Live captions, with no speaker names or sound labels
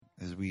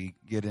we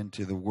get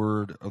into the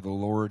word of the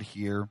Lord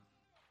here,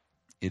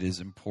 it is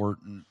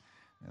important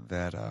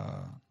that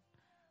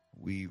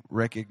we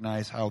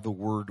recognize how the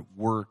word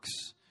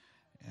works,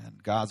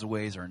 and God's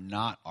ways are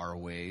not our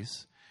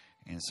ways.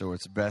 And so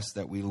it's best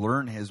that we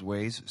learn his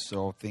ways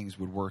so things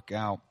would work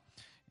out.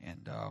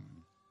 And,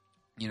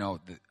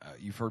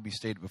 you've heard me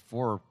state it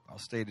before. I'll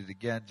state it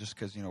again just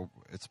because,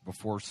 it's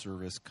before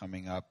service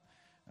coming up,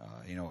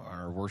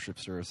 our worship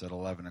service at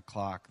 11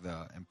 o'clock,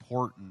 the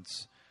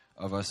importance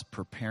of us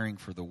preparing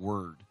for the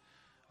word.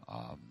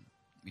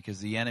 Because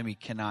the enemy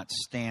cannot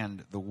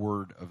stand the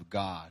word of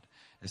God.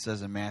 It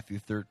says in Matthew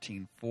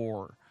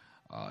 13:4,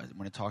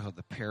 when it talks about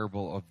the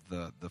parable of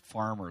the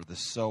farmer, the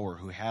sower,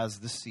 who has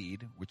the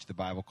seed, which the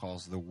Bible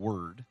calls the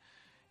word,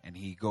 and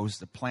he goes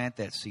to plant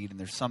that seed, and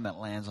there's some that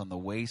lands on the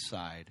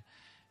wayside,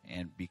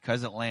 and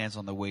because it lands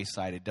on the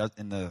wayside, it does,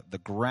 and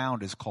the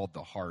ground is called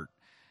the heart,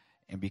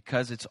 and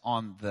because it's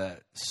on the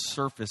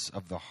surface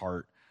of the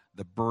heart,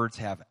 the birds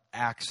have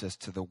access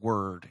to the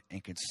word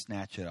and can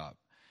snatch it up.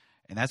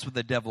 And that's what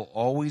the devil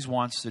always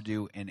wants to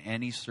do in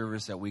any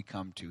service that we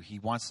come to. He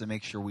wants to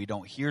make sure we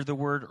don't hear the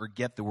word or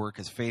get the word,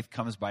 because faith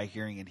comes by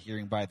hearing and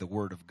hearing by the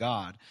word of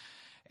God.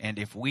 And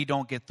if we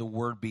don't get the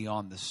word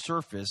beyond the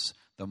surface,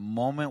 the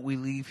moment we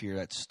leave here,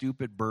 that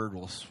stupid bird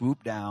will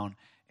swoop down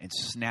and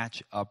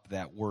snatch up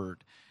that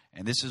word.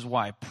 And this is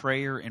why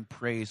prayer and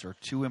praise are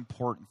two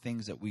important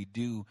things that we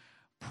do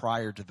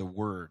prior to the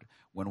word.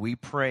 When we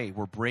pray,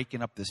 we're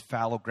breaking up this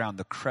fallow ground,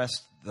 the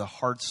crest, the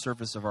hard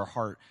surface of our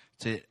heart,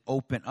 to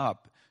open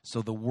up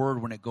so the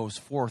word, when it goes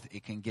forth,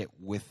 it can get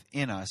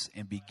within us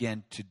and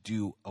begin to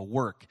do a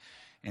work.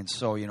 And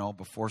so,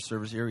 before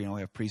service here, we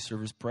have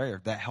pre-service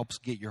prayer. That helps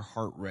get your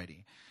heart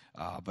ready.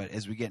 But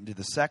as we get into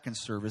the second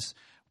service,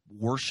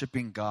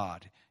 worshiping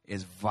God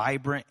as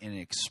vibrant and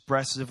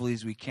expressively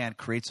as we can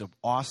creates an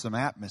awesome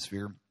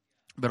atmosphere,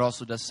 but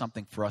also does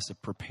something for us.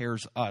 It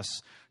prepares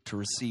us to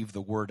receive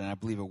the word, and I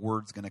believe a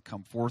word's going to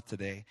come forth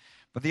today.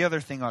 But the other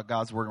thing about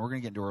God's word, and we're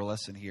going to get into our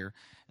lesson here,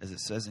 as it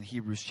says in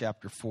Hebrews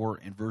chapter 4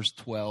 and verse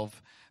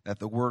 12, that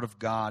the word of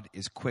God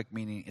is quick,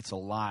 meaning it's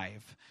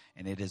alive,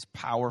 and it is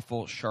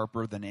powerful,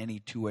 sharper than any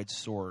two-edged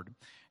sword.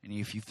 And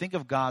if you think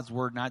of God's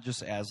word not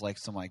just as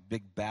some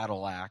big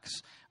battle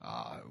axe,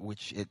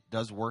 which it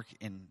does work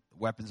in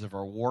weapons of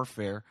our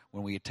warfare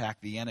when we attack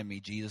the enemy,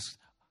 Jesus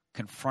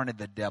confronted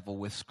the devil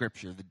with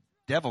Scripture. The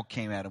devil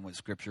came at him with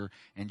Scripture,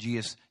 and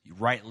Jesus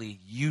rightly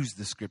used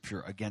the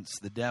Scripture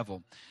against the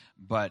devil.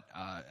 But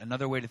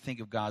another way to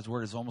think of God's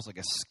word is almost like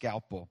a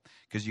scalpel,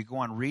 because you go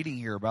on reading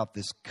here about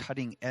this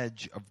cutting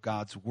edge of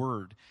God's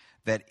word,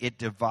 that it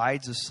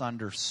divides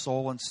asunder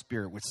soul and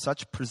spirit with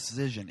such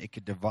precision it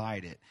could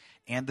divide it,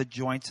 and the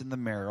joints and the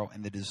marrow,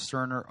 and the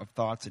discerner of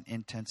thoughts and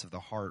intents of the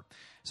heart.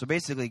 So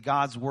basically,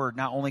 God's word,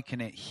 not only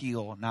can it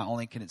heal, not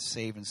only can it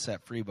save and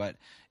set free, but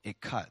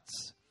it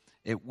cuts.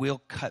 It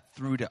will cut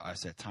through to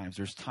us at times.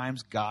 There's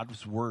times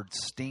God's word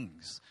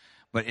stings,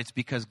 but it's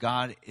because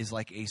God is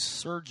like a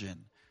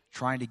surgeon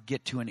trying to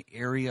get to an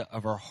area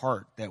of our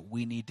heart that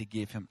we need to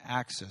give him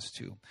access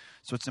to.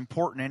 So it's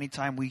important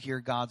anytime we hear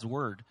God's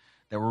word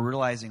that we're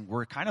realizing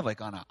we're kind of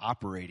like on an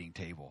operating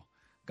table.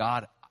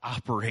 God,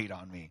 operate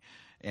on me.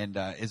 And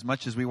as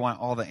much as we want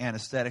all the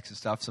anesthetics and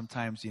stuff,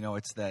 sometimes,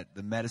 it's that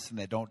the medicine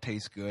that don't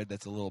taste good,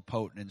 that's a little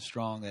potent and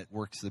strong, that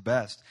works the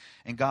best.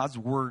 And God's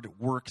word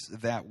works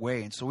that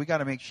way. And so we got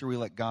to make sure we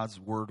let God's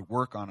word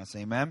work on us.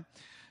 Amen?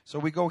 So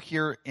we go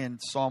here in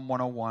Psalm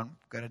 101.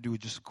 Got to do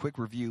just a quick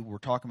review. We're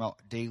talking about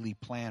daily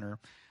planner.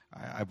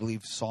 I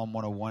believe Psalm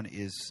 101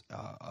 is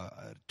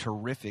a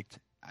terrific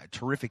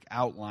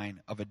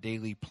outline of a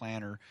daily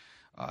planner.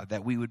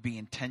 That we would be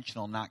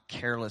intentional, not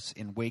careless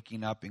in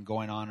waking up and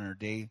going on in our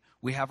day.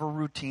 We have a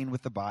routine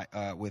with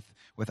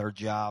with our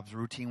jobs,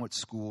 routine with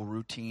school,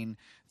 routine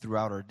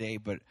throughout our day,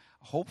 but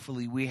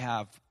hopefully we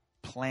have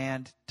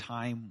planned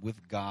time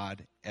with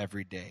God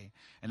every day.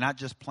 And not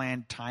just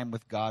planned time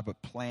with God,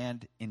 but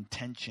planned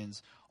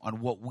intentions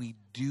on what we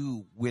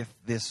do with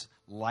this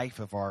life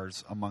of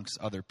ours amongst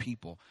other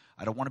people.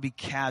 I don't want to be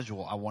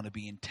casual. I want to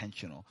be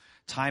intentional.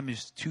 Time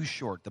is too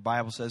short. The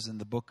Bible says in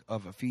the book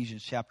of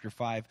Ephesians chapter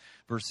 5,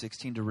 verse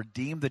 16, to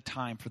redeem the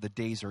time, for the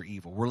days are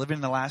evil. We're living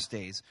in the last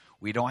days.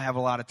 We don't have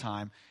a lot of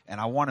time,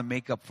 and I want to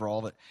make up for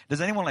all that.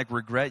 Does anyone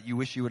regret you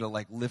wish you would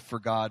have lived for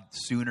God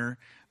sooner,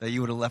 that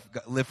you would have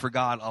lived for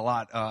God a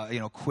lot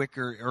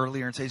quicker,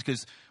 earlier in stages?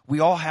 Because we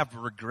all have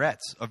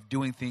regrets of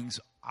doing things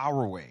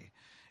our way.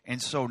 And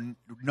so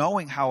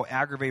knowing how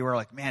aggravated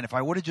we're, man, if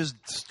I would have just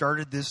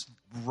started this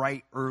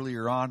right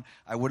earlier on,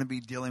 I wouldn't be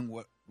dealing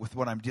with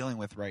what I'm dealing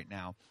with right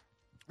now.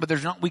 But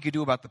there's nothing we could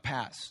do about the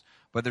past.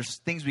 But there's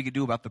things we could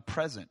do about the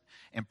present.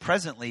 And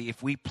presently,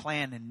 if we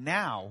plan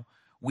now,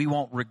 we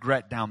won't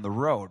regret down the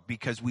road,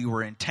 because we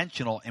were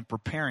intentional in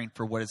preparing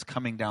for what is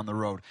coming down the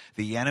road.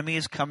 The enemy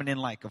is coming in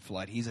like a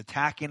flood. He's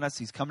attacking us.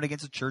 He's coming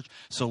against the church.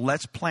 So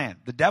let's plan.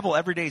 The devil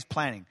every day is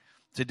planning.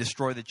 to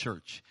destroy the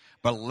church.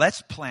 But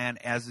let's plan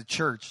as the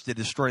church to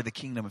destroy the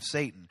kingdom of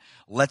Satan.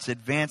 Let's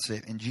advance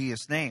it in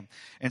Jesus' name.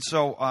 And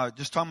so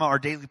just talking about our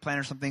daily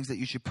planner, some things that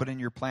you should put in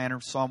your planner.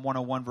 Psalm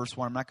 101, verse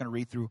 1. I'm not going to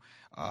read through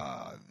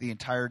the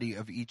entirety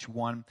of each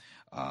one.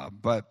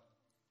 But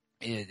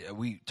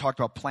we talked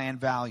about plan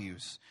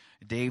values.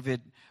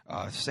 David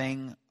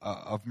sang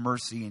of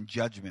mercy and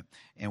judgment.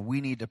 And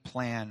we need to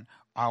plan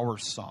our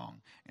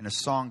song. And a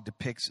song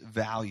depicts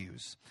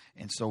values.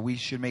 And so we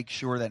should make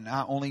sure that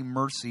not only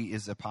mercy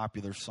is a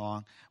popular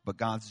song, but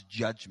God's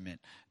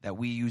judgment, that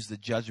we use the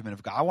judgment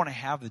of God. I want to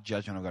have the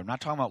judgment of God. I'm not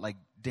talking about like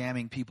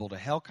damning people to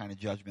hell kind of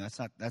judgment.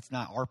 That's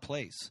not our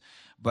place.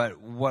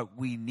 But what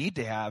we need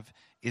to have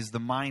is the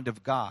mind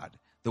of God,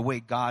 the way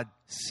God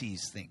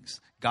sees things,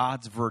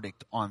 God's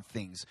verdict on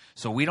things.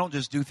 So we don't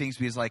just do things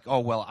because like, oh,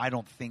 well, I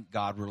don't think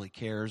God really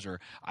cares, or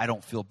I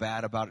don't feel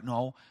bad about it.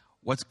 No,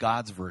 what's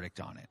God's verdict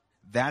on it?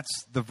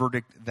 That's the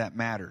verdict that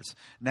matters.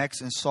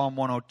 Next, in Psalm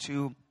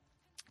 102,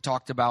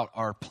 talked about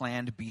our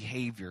planned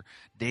behavior.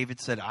 David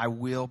said, I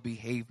will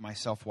behave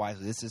myself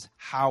wisely. This is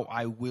how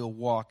I will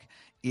walk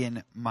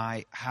in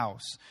my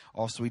house.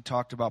 Also, we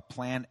talked about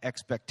planned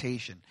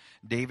expectation.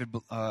 David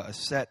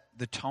set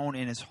the tone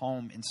in his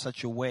home in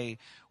such a way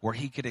where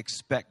he could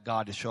expect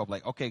God to show up.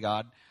 Like, okay,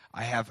 God,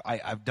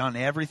 I've done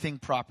everything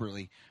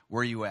properly.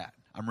 Where are you at?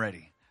 I'm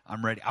ready.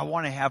 I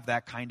want to have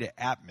that kind of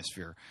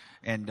atmosphere.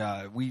 And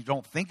we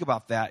don't think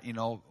about that,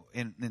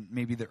 in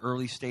maybe the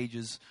early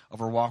stages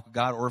of our walk with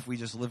God, or if we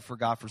just live for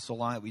God for so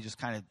long that we just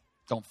kind of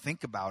don't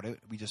think about it,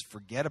 we just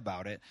forget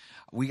about it.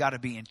 We got to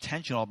be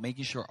intentional,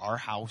 making sure our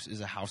house is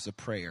a house of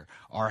prayer.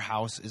 Our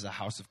house is a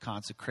house of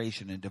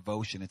consecration and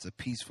devotion. It's a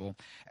peaceful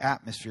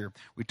atmosphere.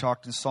 We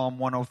talked in Psalm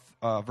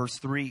 10, verse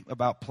 3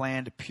 about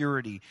planned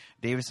purity.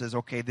 David says,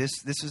 okay,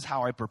 this is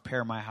how I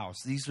prepare my house.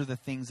 These are the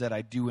things that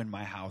I do in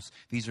my house.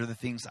 These are the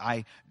things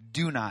I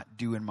do not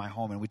do in my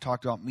home. And we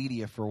talked about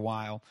media for a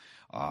while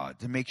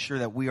to make sure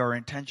that we are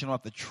intentional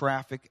of the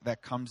traffic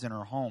that comes in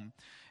our home.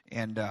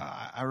 And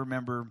I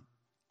remember,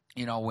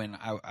 when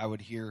I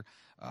would hear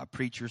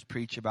preachers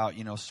preach about,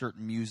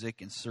 certain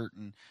music and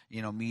certain,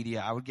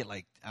 media, I would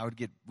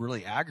get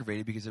really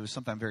aggravated because it was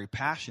something I'm very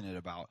passionate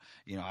about.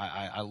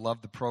 I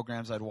love the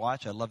programs I'd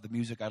watch. I love the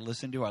music I'd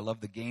listen to. I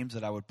love the games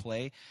that I would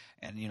play.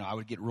 And, I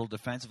would get real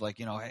defensive, like,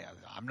 hey,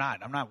 I'm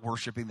not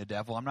worshiping the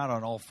devil. I'm not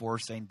on all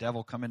fours saying,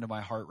 devil, come into my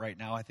heart right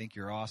now. I think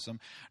you're awesome.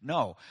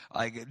 No,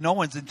 no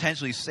one's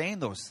intentionally saying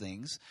those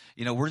things.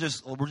 We're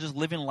just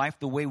living life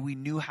the way we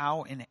knew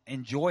how and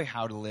enjoy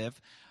how to live.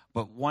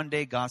 But one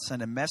day God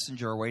sent a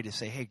messenger our way to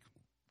say, hey,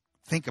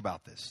 think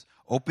about this.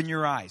 Open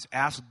your eyes.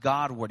 Ask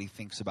God what he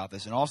thinks about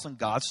this. And all of a sudden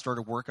God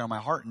started working on my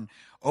heart and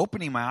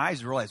opening my eyes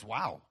and realized,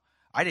 wow,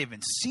 I didn't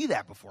even see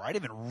that before. I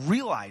didn't even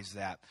realize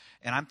that.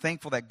 And I'm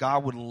thankful that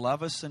God would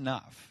love us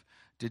enough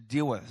to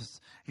deal with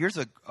us. Here's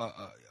a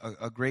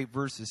great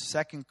verse. It's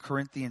 2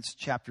 Corinthians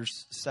chapter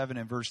 7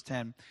 and verse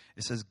 10.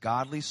 It says,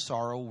 godly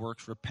sorrow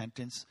works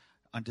repentance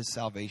unto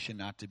salvation,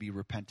 not to be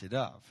repented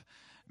of.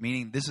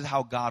 Meaning, this is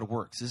how God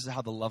works. This is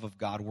how the love of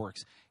God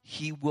works.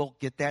 He will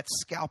get that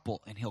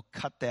scalpel and he'll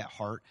cut that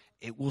heart.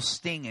 It will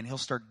sting and he'll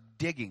start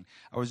digging.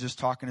 I was just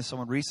talking to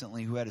someone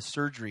recently who had a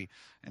surgery,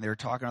 and they were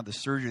talking about the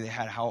surgery they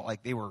had, how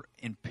like they were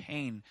in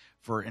pain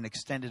for an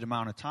extended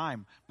amount of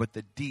time, but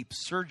the deep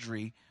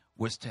surgery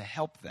was to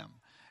help them.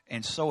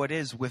 And so it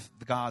is with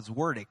God's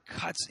word. It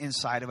cuts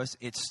inside of us.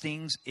 It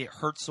stings. It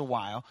hurts a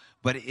while,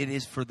 but it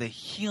is for the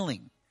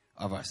healing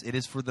of us. It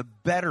is for the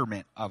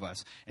betterment of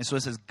us. And so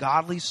it says,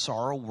 godly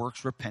sorrow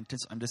works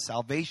repentance unto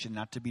salvation,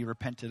 not to be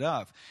repented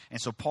of. And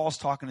so Paul's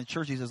talking to the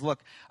church. He says, look,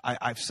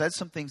 I've said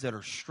some things that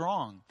are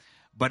strong,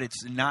 but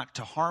it's not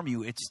to harm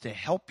you. It's to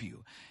help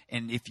you.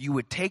 And if you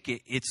would take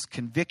it, it's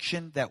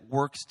conviction that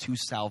works to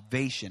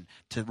salvation,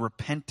 to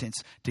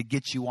repentance, to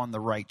get you on the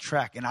right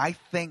track. And I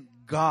thank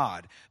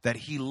God that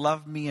he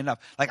loved me enough.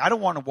 Like, I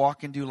don't want to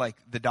walk into like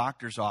the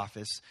doctor's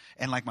office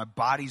and like my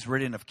body's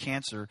ridden of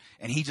cancer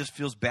and he just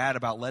feels bad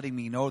about letting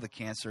me know the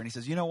cancer. And he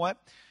says, you know what?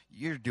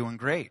 You're doing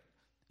great.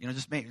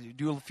 Just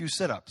do a few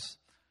sit-ups.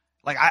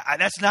 Like,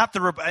 that's not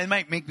it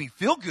might make me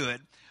feel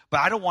good, but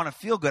I don't want to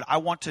feel good. I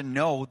want to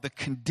know the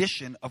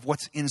condition of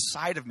what's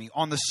inside of me.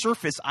 On the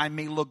surface, I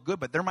may look good,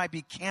 but there might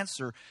be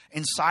cancer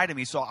inside of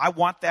me. So I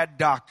want that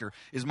doctor.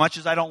 As much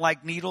as I don't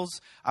like needles,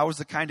 I was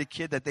the kind of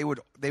kid that they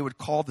would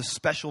call the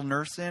special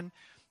nurse in,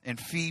 and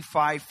fee,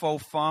 fi, fo,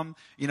 fum.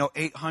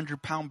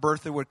 800-pound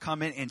Bertha would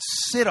come in and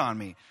sit on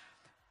me.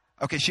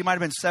 Okay, she might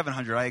have been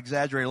 700. I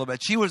exaggerate a little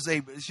bit. She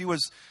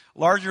was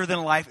larger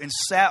than life and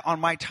sat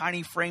on my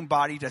tiny frame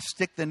body to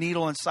stick the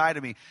needle inside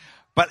of me.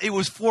 But it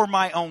was for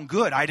my own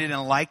good. I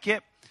didn't like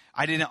it.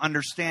 I didn't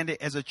understand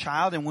it as a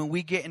child. And when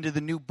we get into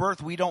the new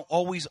birth, we don't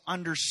always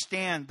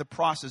understand the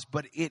process,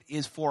 but it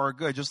is for our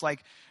good. Just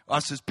like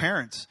us as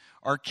parents,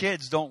 our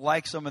kids don't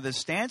like some of the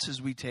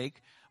stances we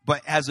take,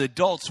 but as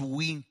adults,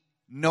 we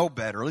know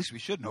better. At least we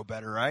should know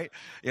better, right?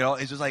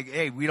 It's just like,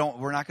 hey,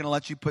 we're not going to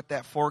let you put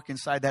that fork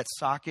inside that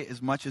socket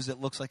as much as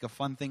it looks like a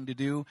fun thing to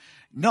do.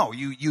 No,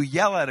 you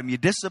yell at them, you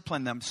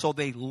discipline them so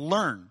they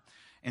learn.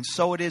 And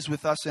so it is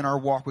with us in our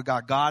walk with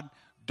God. God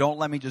Don't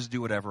let me just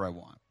do whatever I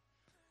want.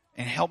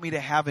 And help me to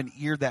have an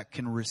ear that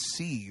can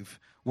receive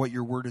what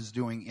your word is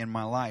doing in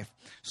my life.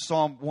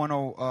 Psalm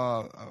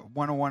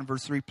 101,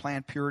 verse 3,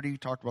 planned purity.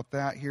 Talked about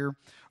that here.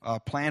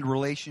 Planned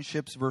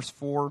relationships, verse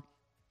 4.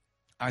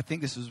 I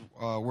think this is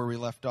where we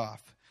left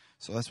off.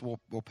 So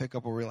we'll pick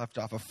up where we left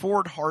off. A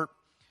forward heart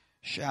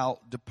shall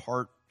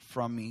depart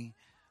from me.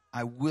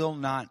 I will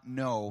not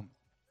know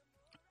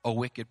a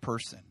wicked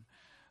person.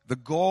 The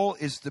goal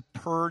is to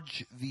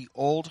purge the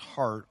old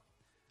heart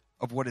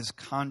of what is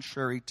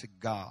contrary to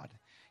God.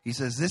 He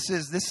says, this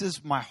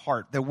is my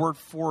heart. The word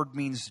forward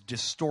means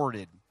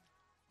distorted,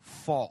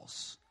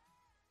 false,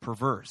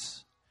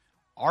 perverse.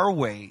 Our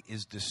way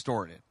is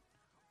distorted.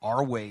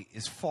 Our way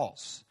is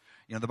false.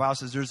 You know, the Bible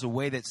says there's a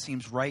way that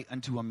seems right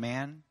unto a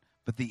man,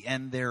 but the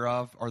end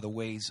thereof are the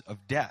ways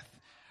of death.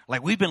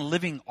 Like, we've been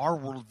living our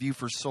worldview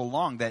for so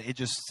long that it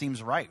just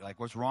seems right. Like,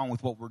 what's wrong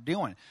with what we're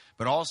doing?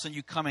 But all of a sudden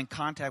you come in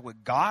contact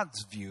with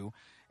God's view,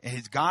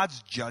 and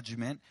God's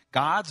judgment,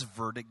 God's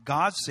verdict,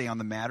 God's say on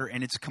the matter,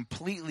 and it's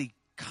completely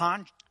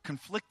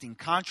conflicting,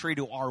 contrary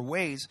to our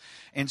ways.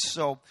 And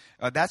so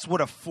that's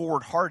what a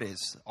forward heart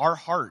is. Our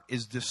heart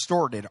is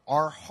distorted.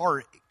 Our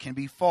heart can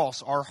be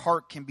false. Our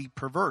heart can be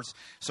perverse.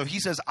 So he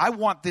says, I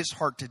want this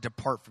heart to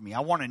depart from me. I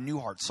want a new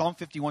heart. Psalm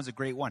 51 is a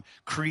great one.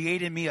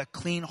 Create in me a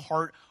clean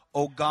heart,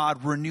 O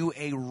God, renew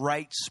a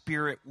right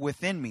spirit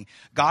within me.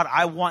 God,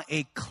 I want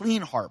a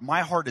clean heart.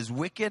 My heart is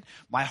wicked.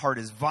 My heart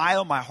is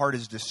vile. My heart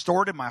is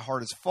distorted. My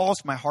heart is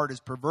false. My heart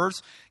is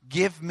perverse.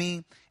 Give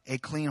me a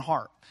clean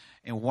heart.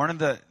 And one of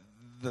the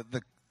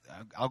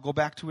I'll go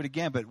back to it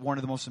again, but one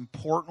of the most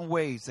important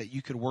ways that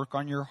you could work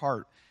on your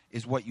heart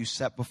is what you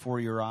set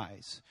before your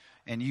eyes.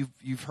 And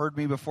you've heard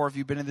me before. If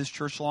you've been in this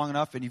church long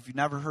enough, and if you've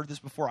never heard this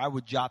before, I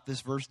would jot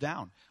this verse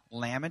down.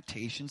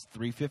 Lamentations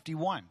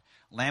 3:51.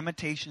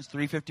 Lamentations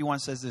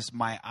 3:51 says this,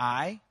 my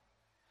eye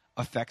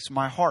affects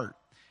my heart.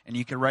 And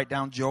you can write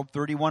down Job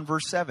 31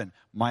 verse 7.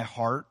 My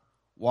heart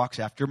walks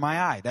after my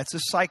eye. That's a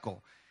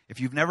cycle. If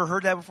you've never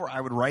heard that before,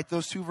 I would write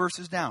those two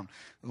verses down.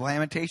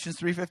 Lamentations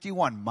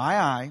 3:51. My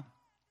eye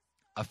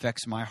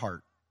affects my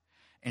heart.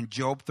 And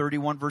Job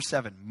 31 verse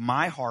 7.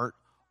 My heart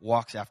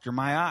walks after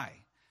my eye.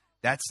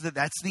 That's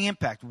the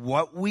impact.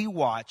 What we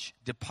watch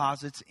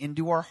deposits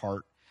into our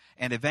heart.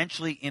 And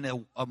eventually,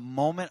 in a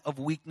moment of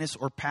weakness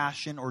or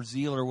passion or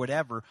zeal or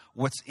whatever,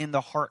 what's in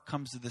the heart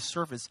comes to the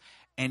surface,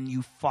 and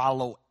you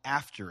follow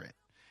after it.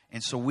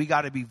 And so we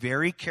got to be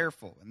very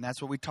careful. And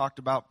that's what we talked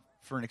about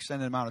for an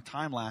extended amount of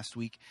time last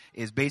week,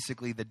 is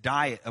basically the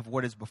diet of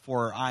what is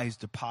before our eyes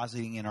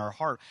depositing in our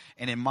heart.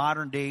 And in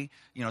modern day,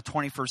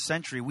 21st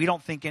century, we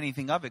don't think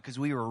anything of it because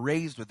we were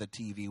raised with a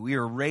TV. We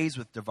were raised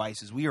with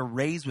devices. We were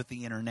raised with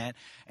the internet.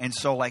 And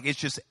so it's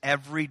just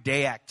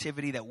everyday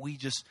activity that we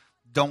just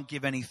don't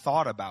give any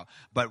thought about.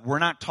 But we're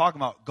not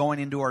talking about going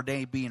into our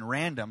day being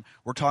random.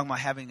 We're talking about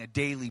having a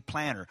daily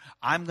planner.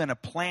 I'm going to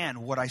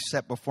plan what I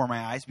set before my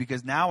eyes,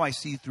 because now I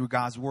see through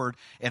God's word,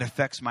 it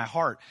affects my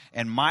heart.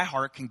 And my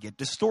heart can get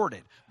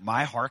distorted.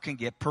 My heart can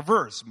get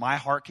perverse. My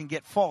heart can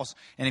get false.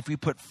 And if we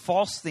put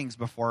false things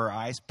before our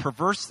eyes,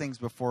 perverse things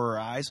before our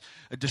eyes,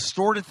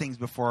 distorted things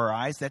before our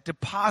eyes, that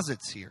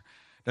deposits here.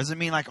 Doesn't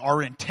mean like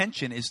our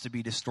intention is to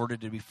be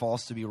distorted, to be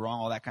false, to be wrong,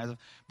 all that kind of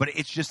stuff. But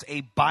it's just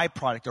a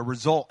byproduct, a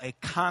result, a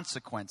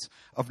consequence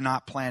of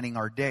not planning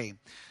our day.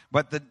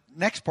 But the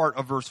next part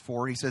of verse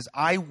 4, he says,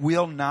 I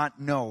will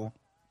not know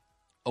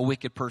a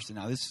wicked person.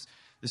 Now, this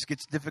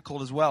gets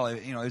difficult as well.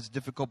 It's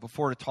difficult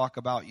before to talk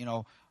about,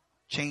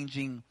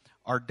 changing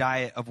our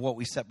diet of what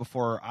we set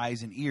before our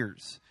eyes and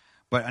ears.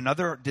 But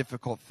another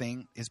difficult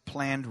thing is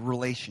planned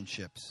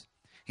relationships.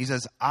 He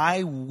says,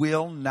 I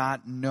will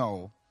not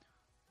know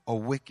a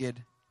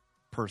wicked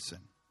person.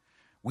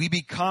 We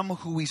become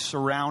who we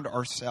surround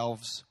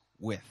ourselves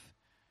with.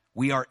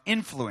 We are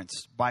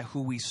influenced by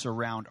who we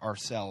surround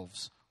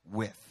ourselves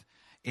with.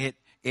 It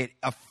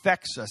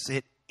affects us.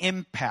 It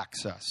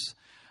impacts us.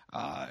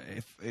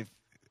 If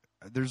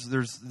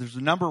there's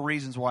a number of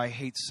reasons why I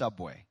hate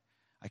Subway.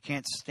 I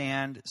can't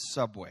stand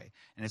Subway.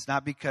 And it's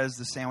not because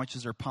the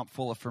sandwiches are pumped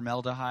full of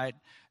formaldehyde.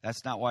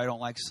 That's not why I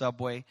don't like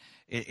Subway.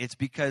 It's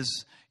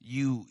because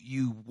you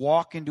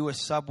walk into a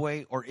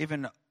Subway, or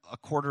even a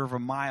quarter of a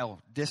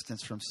mile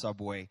distance from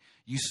Subway,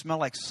 you smell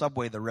like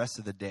Subway the rest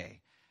of the day.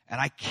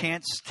 And I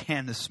can't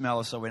stand the smell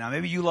of Subway. Now,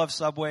 maybe you love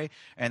Subway,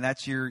 and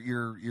that's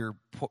your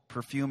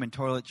perfume and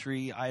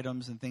toiletry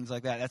items and things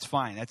like that. That's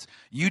fine. That's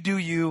you do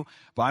you,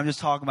 but I'm just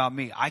talking about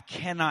me. I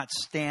cannot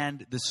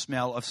stand the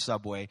smell of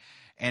Subway.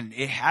 And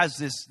it has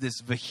this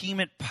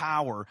vehement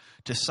power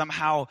to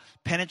somehow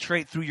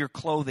penetrate through your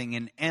clothing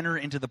and enter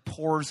into the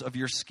pores of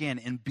your skin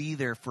and be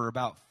there for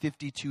about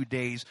 52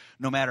 days,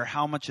 no matter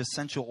how much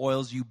essential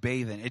oils you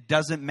bathe in. It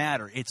doesn't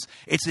matter.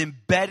 It's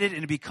embedded,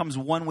 and it becomes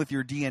one with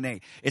your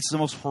DNA. It's the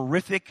most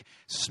horrific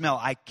smell.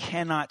 I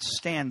cannot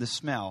stand the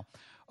smell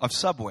of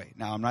Subway.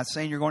 Now, I'm not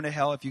saying you're going to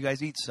hell if you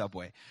guys eat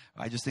Subway.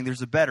 I just think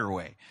there's a better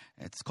way.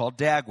 It's called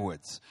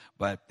Dagwoods,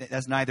 but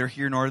that's neither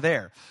here nor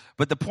there.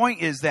 But the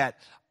point is that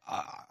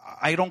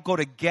I don't go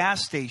to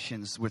gas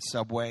stations with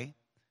Subway,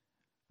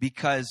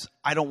 because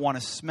I don't want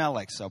to smell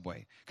like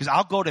Subway. Because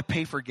I'll go to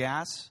pay for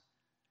gas,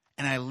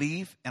 and I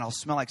leave, and I'll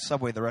smell like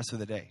Subway the rest of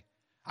the day.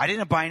 I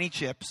didn't buy any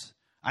chips.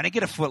 I didn't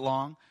get a foot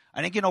long.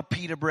 I didn't get no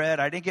pita bread.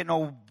 I didn't get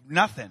no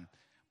nothing.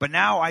 But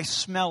now I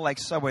smell like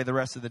Subway the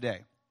rest of the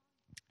day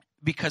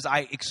because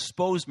I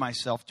exposed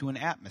myself to an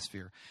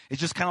atmosphere.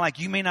 It's just kind of like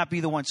you may not be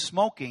the one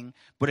smoking,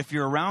 but if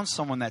you're around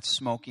someone that's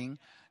smoking,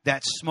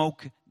 that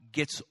smoke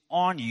gets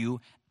on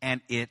you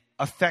and it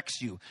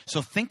affects you.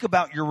 So think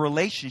about your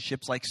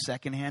relationships like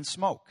secondhand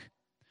smoke.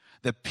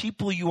 The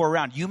people you are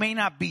around, you may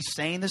not be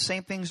saying the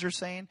same things they're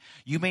saying.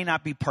 You may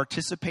not be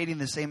participating in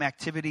the same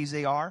activities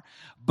they are.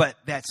 But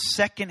that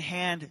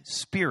secondhand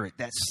spirit,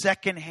 that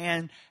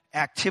secondhand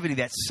activity,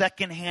 that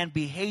secondhand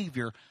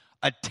behavior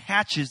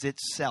attaches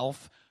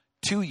itself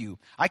to you.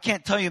 I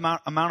can't tell you the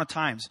amount of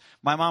times.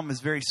 My mom is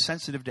very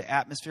sensitive to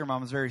atmosphere. My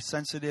mom is very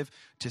sensitive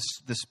to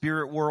the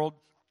spirit world.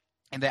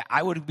 And that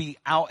I would be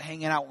out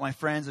hanging out with my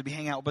friends. I'd be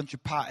hanging out with a bunch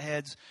of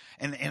potheads.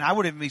 And I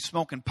wouldn't even be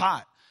smoking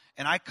pot.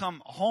 And I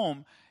come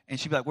home. And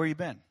she'd be like, where you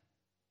been?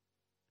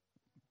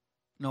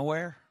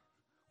 Nowhere.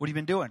 What have you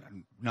been doing?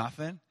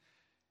 Nothing.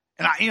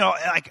 And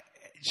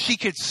she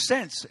could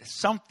sense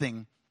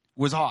something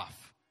was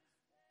off.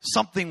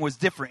 Something was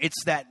different.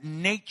 It's that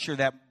nature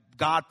that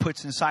God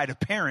puts inside of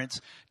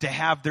parents to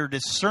have their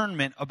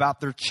discernment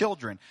about their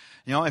children.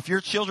 You know, if your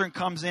children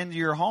comes into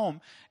your home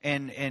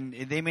and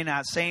they may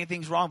not say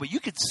anything's wrong, but you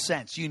could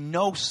sense, you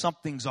know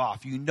something's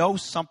off. You know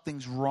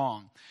something's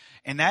wrong.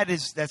 And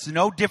that's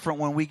no different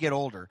when we get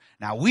older.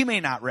 Now, we may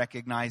not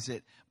recognize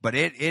it, but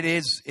it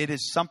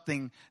is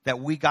something that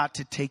we got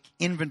to take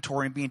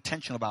inventory and be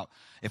intentional about.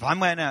 If I'm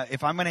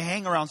gonna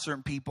hang around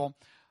certain people,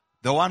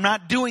 though I'm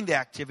not doing the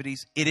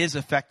activities, it is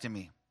affecting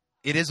me.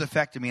 It is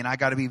affecting me, and I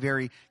got to be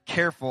very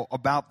careful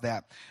about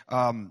that.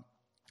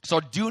 So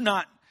do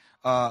not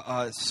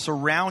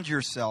surround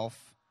yourself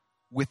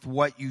with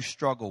what you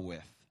struggle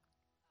with.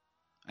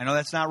 I know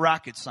that's not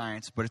rocket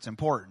science, but it's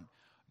important.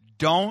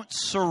 Don't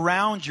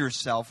surround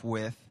yourself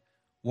with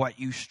what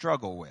you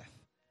struggle with.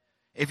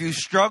 If you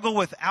struggle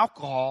with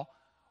alcohol,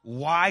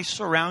 why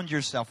surround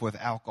yourself with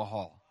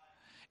alcohol?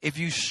 If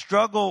you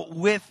struggle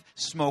with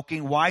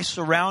smoking, why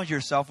surround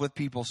yourself with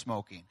people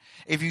smoking?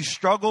 If you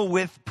struggle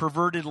with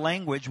perverted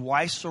language,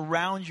 why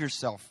surround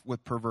yourself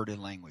with perverted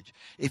language?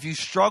 If you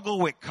struggle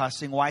with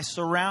cussing, why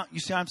surround? You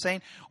see what I'm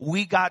saying?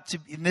 We got to,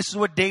 and this is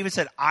what David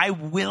said, I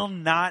will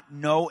not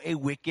know a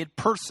wicked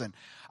person.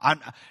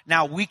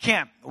 Now,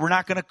 we're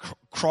not going to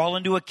crawl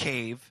into a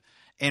cave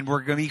and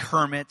we're going to be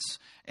hermits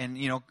and,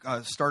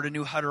 start a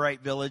new Hutterite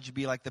village,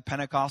 be like the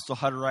Pentecostal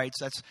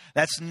Hutterites.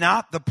 That's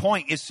not the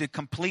point, is to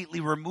completely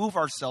remove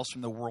ourselves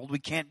from the world. We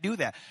can't do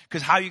that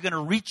because how are you going to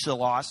reach the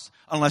lost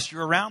unless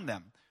you're around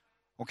them?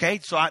 Okay,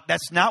 so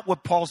that's not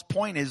what Paul's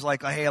point is.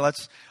 Like, hey,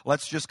 let's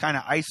just kind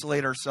of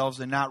isolate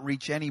ourselves and not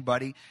reach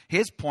anybody.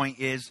 His point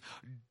is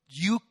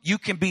you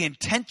can be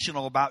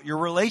intentional about your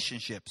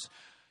relationships.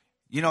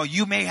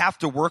 You may have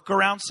to work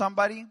around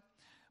somebody,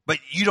 but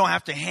you don't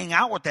have to hang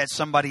out with that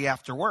somebody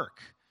after work.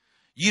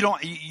 You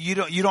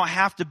don't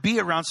have to be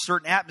around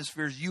certain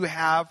atmospheres. You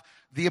have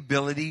the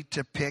ability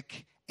to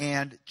pick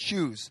and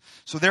choose.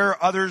 So there are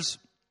others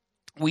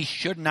we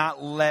should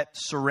not let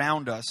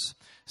surround us,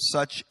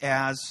 such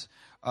as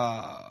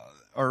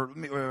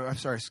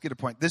skip a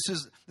point. This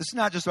is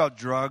not just about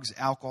drugs,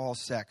 alcohol,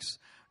 sex.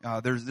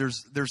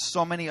 There's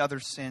so many other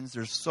sins.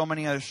 There's so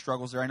many other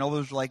struggles there. I know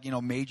there's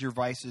major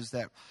vices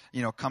that,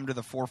 come to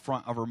the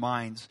forefront of our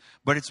minds,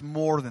 but it's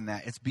more than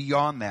that. It's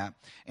beyond that.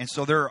 And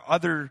so there are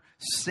other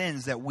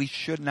sins that we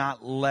should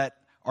not let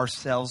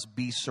ourselves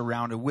be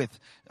surrounded with,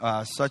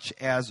 such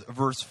as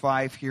verse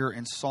 5 here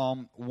in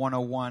Psalm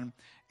 101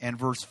 and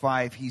verse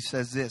 5. He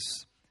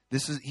says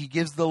he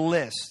gives the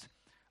list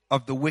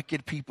of the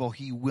wicked people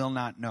he will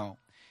not know.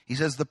 He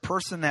says, the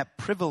person that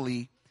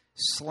privily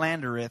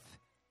slandereth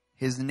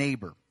his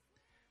neighbor.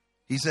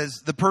 He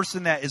says the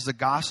person that is a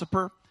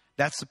gossiper,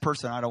 that's the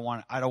person I don't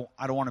want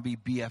to be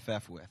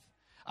BFF with.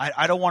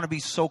 I don't want to be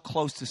so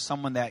close to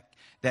someone that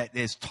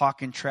is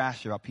talking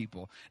trash about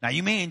people. Now,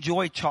 you may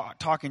enjoy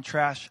talking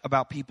trash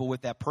about people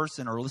with that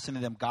person or listening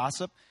to them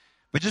gossip,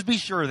 but just be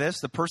sure of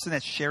this, the person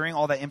that's sharing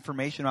all that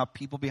information about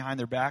people behind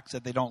their backs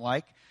that they don't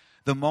like,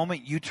 the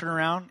moment you turn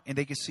around and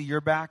they can see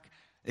your back,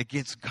 it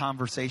gets a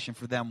conversation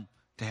for them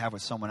to have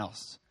with someone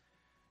else.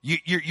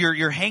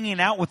 You're hanging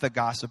out with a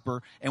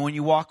gossiper, and when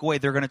you walk away,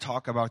 they're going to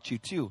talk about you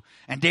too.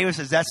 And David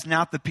says, that's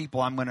not the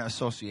people I'm going to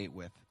associate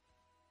with.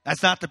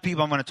 That's not the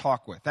people I'm going to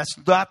talk with. That's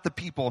not the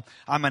people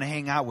I'm going to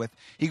hang out with.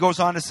 He goes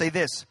on to say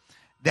this,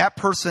 that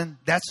person,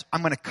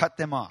 I'm going to cut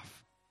them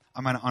off.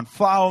 I'm going to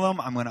unfollow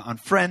them. I'm going to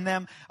unfriend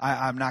them.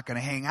 I'm not going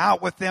to hang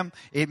out with them.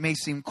 It may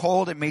seem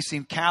cold. It may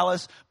seem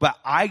callous, but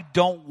I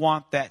don't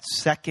want that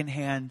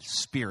secondhand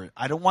spirit.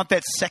 I don't want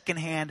that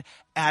secondhand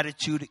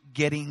attitude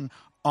getting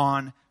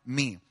on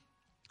me.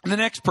 And the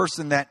next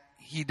person that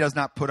he does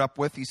not put up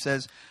with, he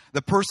says,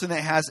 the person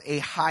that has a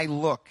high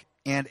look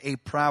and a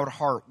proud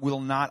heart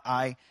will not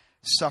I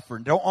suffer.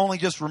 Don't only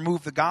just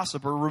remove the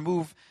gossiper,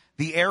 remove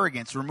the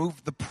arrogance,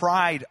 remove the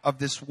pride of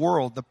this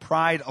world, the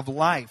pride of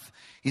life.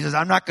 He says,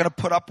 I'm not going to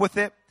put up with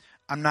it.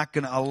 I'm not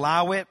going to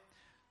allow it.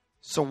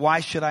 So why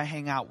should I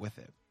hang out with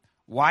it?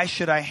 Why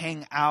should I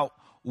hang out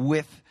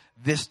with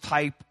this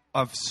type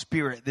of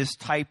spirit, this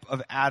type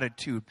of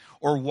attitude?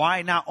 Or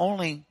why not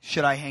only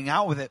should I hang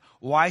out with it,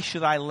 why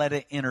should I let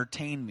it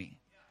entertain me?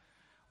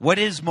 What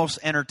is most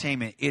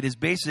entertainment? It is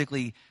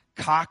basically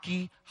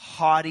cocky,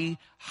 haughty,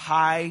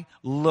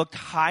 high-looked,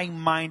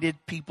 high-minded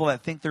people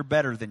that think they're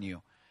better than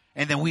you.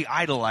 And then we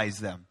idolize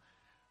them.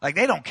 Like,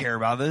 they don't care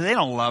about us. They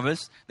don't love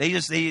us. They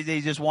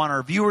just want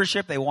our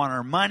viewership. They want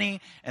our money.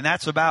 And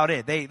that's about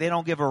it. They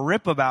don't give a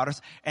rip about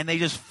us. And they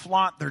just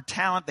flaunt their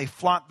talent. They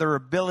flaunt their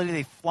ability.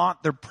 They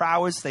flaunt their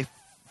prowess. They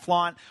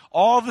flaunt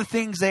all the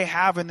things they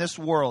have in this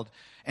world.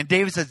 And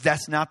David says,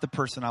 that's not the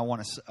person I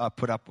want to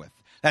put up with.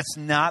 That's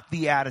not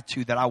the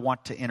attitude that I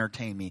want to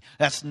entertain me.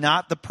 That's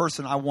not the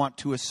person I want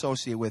to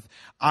associate with.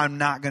 I'm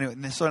not going to.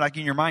 And so like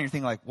in your mind, you're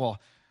thinking like, well,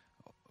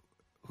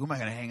 who am I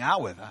going to hang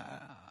out with?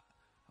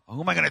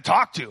 Who am I going to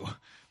talk to?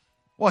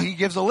 Well, he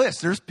gives a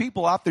list. There's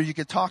people out there you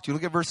could talk to.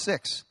 Look at verse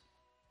 6.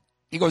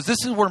 He goes,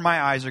 this is where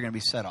my eyes are going to be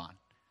set on.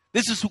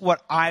 This is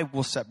what I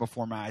will set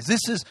before my eyes.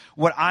 This is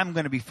what I'm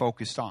going to be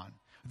focused on.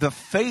 The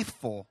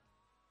faithful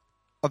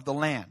of the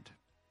land,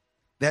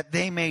 that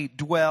they may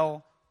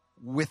dwell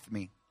with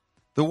me.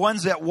 The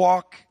ones that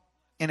walk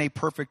in a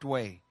perfect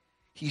way,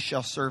 he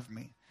shall serve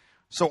me.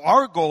 So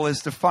our goal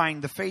is to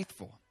find the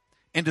faithful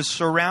and to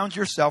surround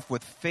yourself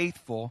with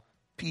faithful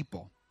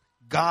people,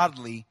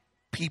 godly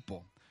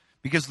people.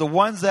 Because the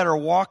ones that are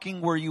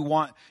walking where you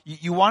want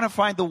to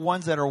find the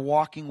ones that are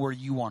walking where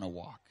you want to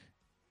walk.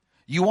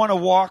 You want to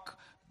walk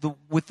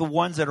with the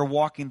ones that are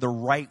walking the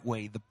right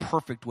way, the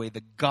perfect way,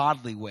 the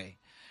godly way.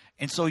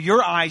 And so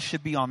your eyes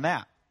should be on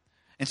that.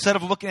 Instead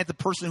of looking at the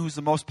person who's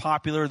the most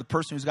popular, the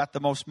person who's got the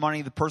most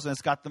money, the person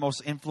that's got the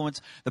most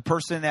influence, the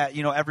person that,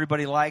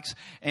 everybody likes,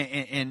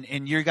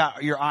 and you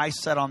got your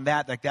eyes set on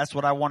that, like that's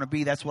what I want to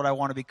be, that's what I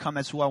want to become,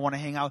 that's who I want to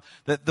hang out.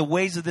 The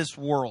ways of this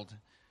world.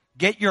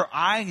 Get your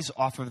eyes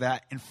off of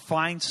that and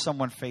find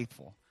someone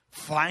faithful.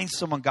 Find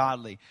someone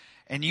godly.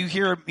 And you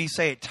hear me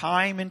say it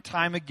time and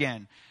time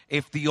again.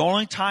 If the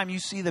only time you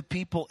see the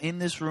people in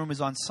this room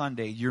is on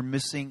Sunday, you're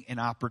missing an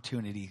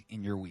opportunity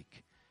in your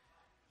week.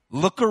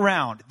 Look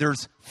around.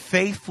 There's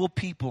faithful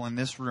people in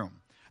this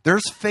room.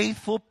 There's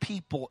faithful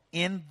people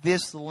in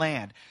this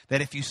land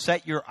that if you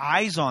set your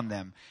eyes on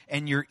them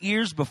and your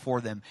ears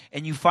before them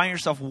and you find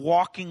yourself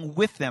walking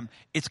with them,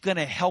 it's going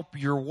to help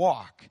your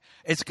walk.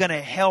 It's going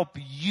to help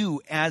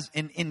you as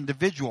an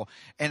individual.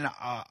 And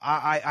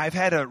I've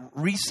had to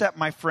reset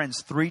my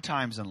friends 3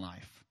 times in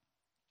life.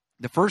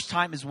 The first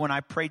time is when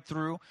I prayed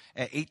through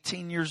at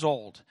 18 years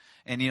old.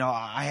 And,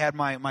 I had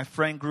my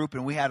friend group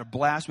and we had a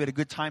blast. We had a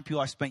good time,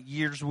 people I spent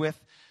years with.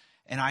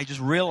 And I just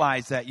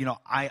realized that,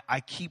 I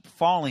keep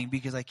falling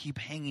because I keep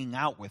hanging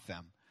out with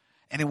them.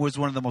 And it was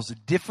one of the most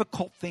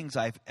difficult things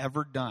I've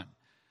ever done.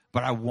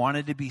 But I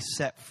wanted to be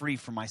set free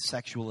from my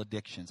sexual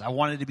addictions. I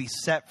wanted to be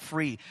set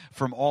free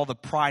from all the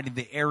pride and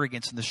the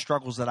arrogance and the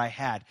struggles that I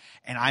had.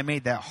 And I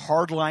made that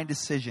hardline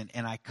decision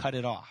and I cut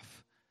it off.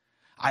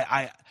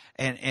 I'll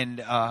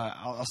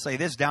say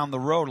this down the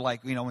road,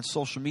 like, in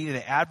social media,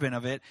 the advent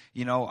of it,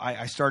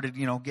 I started,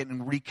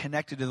 getting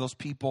reconnected to those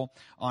people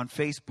on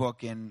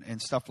Facebook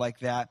and stuff like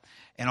that.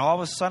 And all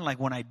of a sudden, like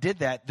when I did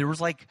that, there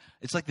was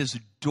it's like this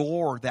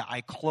door that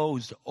I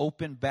closed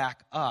opened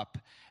back up.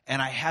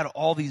 And I had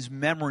all these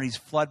memories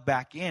flood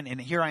back in. And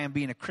here I am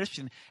being a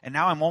Christian. And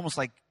now I'm almost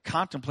like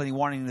contemplating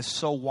wanting to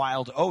sow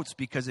wild oats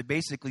because it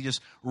basically just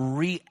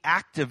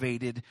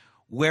reactivated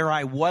where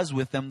I was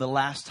with them the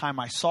last time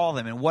I saw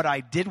them and what I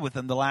did with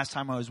them the last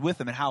time I was with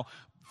them and how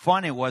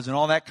fun it was and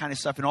all that kind of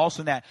stuff. And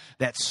also that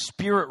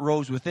spirit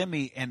rose within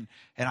me and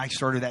I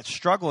started that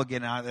struggle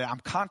again. And I'm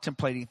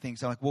contemplating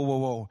things. I'm like,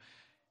 whoa.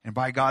 And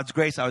by God's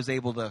grace, I was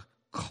able to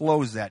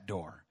close that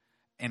door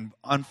and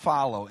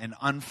unfollow and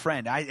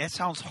unfriend. That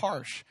sounds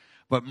harsh,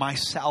 but my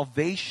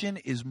salvation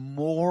is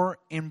more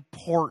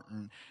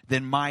important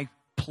than my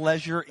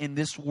pleasure in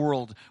this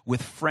world with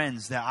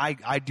friends that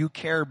I do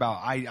care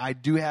about. I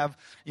do have,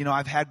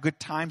 I've had good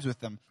times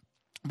with them,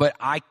 but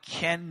I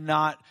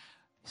cannot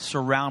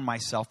surround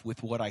myself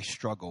with what I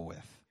struggle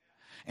with.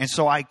 And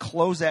so I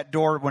closed that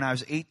door when I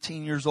was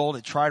 18 years old.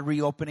 It tried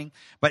reopening.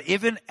 But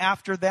even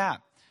after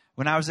that,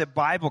 when I was at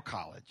Bible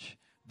college,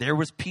 there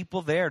was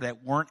people there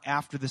that weren't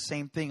after the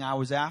same thing I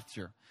was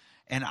after.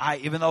 And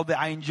even though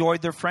I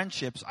enjoyed their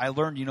friendships, I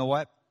learned, you know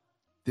what?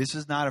 This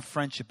is not a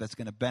friendship that's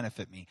going to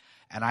benefit me.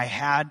 And I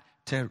had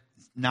to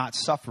not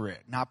suffer it,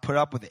 not put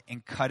up with it,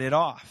 and cut it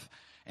off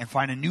and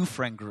find a new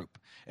friend group.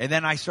 And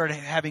then I started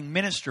having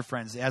minister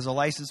friends as a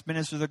licensed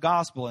minister of the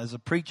gospel, as a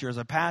preacher, as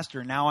a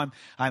pastor. Now I'm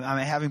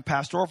having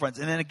pastoral friends.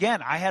 And then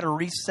again, I had to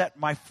reset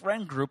my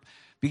friend group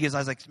because I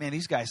was like, man,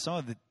 these guys,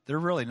 they're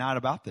really not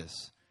about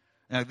this.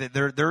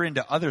 They're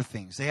into other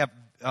things. They have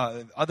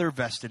other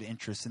vested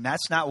interests, and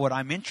that's not what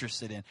I'm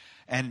interested in.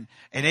 And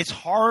it's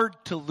hard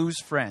to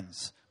lose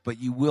friends. But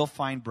you will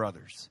find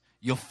brothers.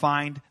 You'll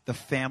find the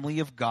family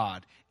of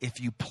God if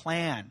you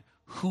plan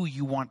who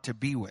you want to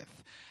be with.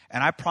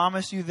 And I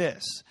promise you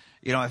this,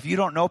 if you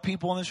don't know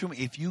people in this room,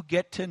 if you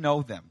get to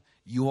know them,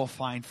 you will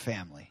find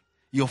family.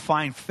 You'll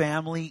find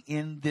family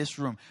in this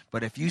room.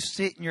 But if you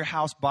sit in your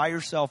house by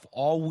yourself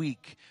all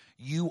week,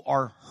 you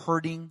are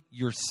hurting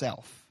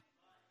yourself.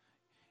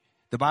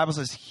 The Bible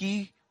says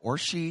he or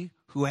she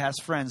who has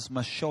friends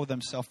must show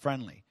themselves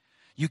friendly.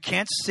 You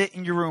can't sit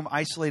in your room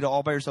isolated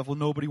all by yourself. Well,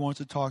 nobody wants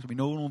to talk to me.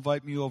 No one will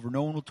invite me over.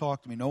 No one will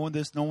talk to me. No one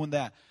this, no one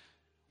that.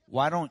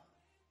 Why don't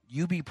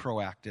you be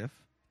proactive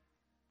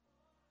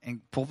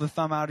and pull the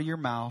thumb out of your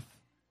mouth,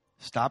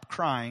 stop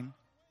crying,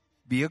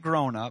 be a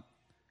grown-up,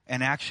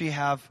 and actually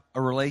have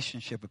a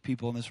relationship with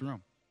people in this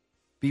room?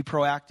 Be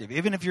proactive.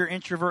 Even if you're an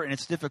introvert and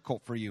it's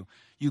difficult for you,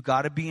 you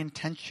got to be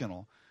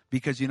intentional,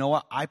 because you know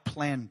what? I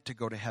plan to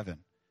go to heaven.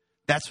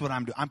 That's what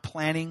I'm doing. I'm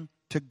planning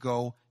to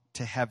go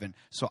to heaven.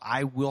 So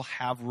I will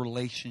have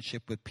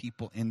relationship with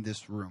people in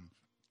this room.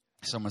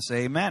 Someone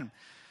say amen.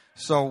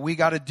 So we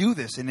got to do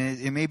this, and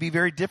it may be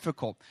very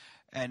difficult.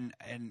 And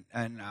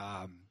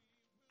I'll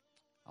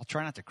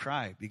try not to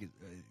cry, because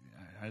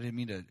I didn't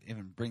mean to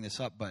even bring this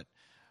up, but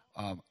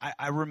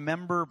I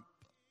remember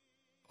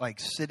like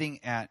sitting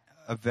at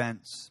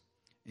events,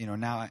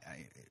 now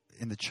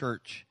in the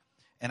church,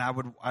 and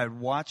I'd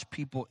watch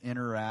people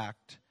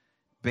interact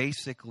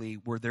basically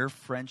where their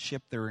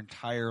friendship their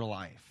entire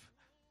life,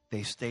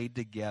 they stayed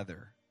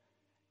together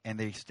and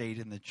they stayed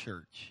in the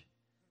church.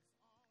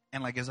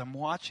 And like as I'm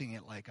watching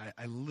it, like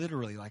I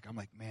literally, like I'm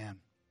like, man,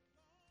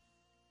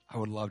 I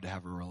would love to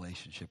have a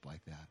relationship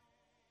like that.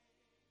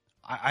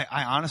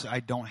 I honestly,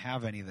 I don't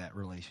have any of that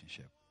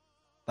relationship.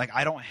 Like,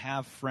 I don't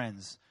have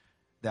friends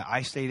that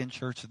I stayed in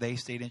church, they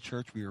stayed in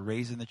church, we were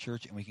raised in the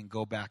church, and we can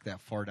go back that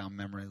far down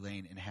memory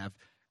lane and have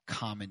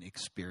common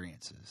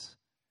experiences.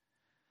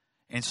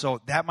 And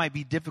so that might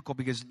be difficult,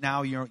 because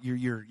now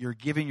you're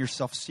giving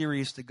yourself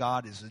serious to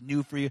God. This is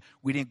new for you.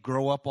 We didn't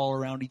grow up all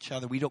around each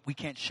other. We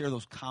can't share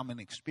those common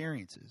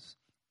experiences.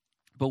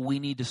 But we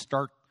need to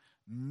start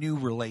new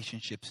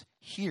relationships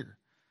here,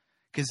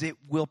 because it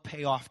will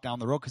pay off down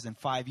the road. Because in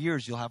 5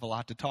 years, you'll have a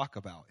lot to talk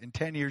about. In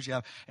 10 years, you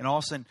have, and all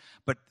of a sudden,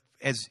 but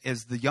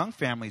as the young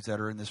families that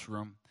are in this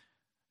room,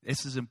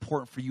 this is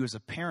important for you as a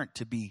parent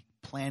to be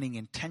planning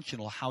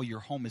intentional how your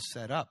home is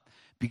set up.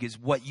 Because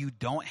what you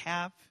don't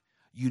have,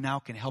 you now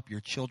can help your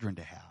children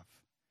to have.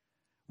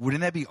 Wouldn't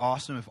that be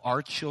awesome if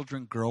our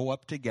children grow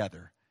up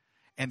together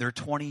and they're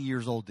 20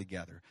 years old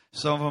together?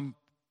 Some of them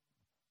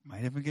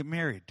might even get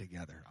married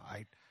together.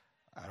 I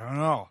don't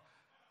know.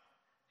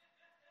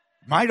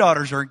 My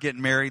daughters aren't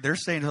getting married. They're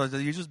saying,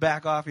 you just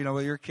back off,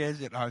 with your kids.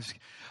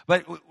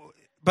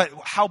 But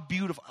how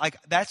beautiful. Like,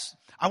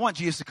 I want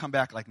Jesus to come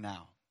back like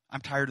now.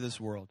 I'm tired of this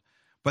world.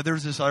 But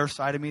there's this other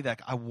side of me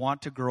that I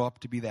want to grow up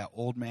to be that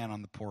old man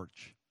on the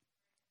porch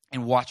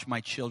and watch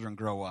my children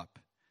grow up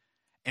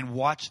and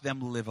watch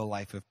them live a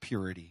life of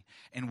purity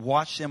and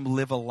watch them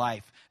live a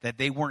life that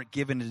they weren't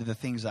given to the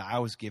things that I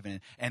was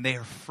given. And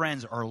their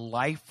friends are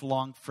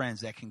lifelong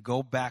friends that can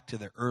go back to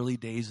the early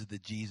days of the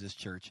Jesus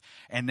Church.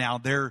 And now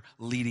they're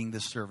leading the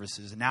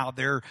services. Now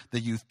they're the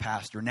youth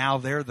pastor. Now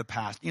they're the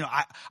pastor.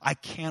 I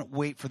can't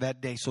wait for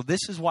that day. So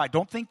this is why.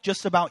 Don't think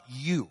just about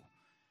you.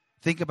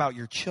 Think about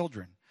your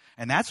children.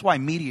 And that's why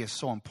media is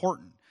so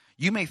important.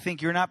 You may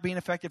think you're not being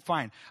affected.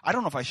 Fine. I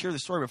don't know if I shared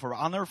this story before, but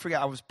I'll never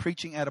forget. I was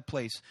preaching at a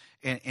place,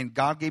 and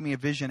God gave me a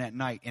vision at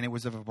night, and it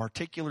was of a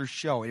particular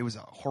show. It was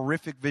a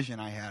horrific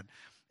vision I had,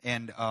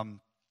 and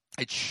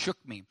it shook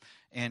me.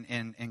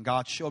 And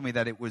God showed me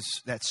that it was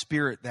that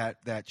spirit,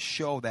 that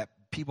show, that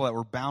people that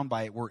were bound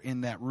by it were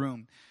in that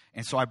room.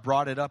 And so I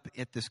brought it up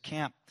at this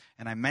camp,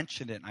 and I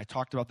mentioned it, and I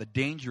talked about the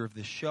danger of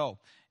this show.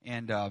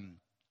 And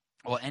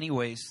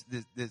anyways,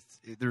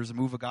 there's a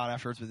move of God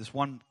afterwards. But this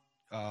one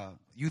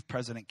youth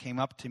president came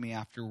up to me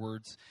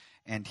afterwards,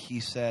 and he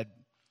said,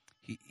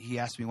 he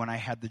asked me when I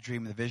had the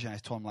dream and the vision. I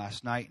told him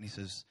last night, and he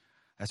says,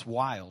 that's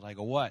wild. I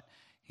go, what?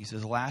 He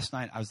says, last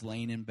night I was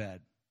laying in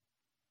bed,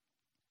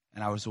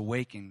 and I was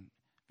awakened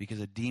because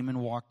a demon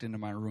walked into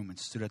my room and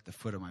stood at the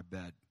foot of my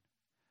bed.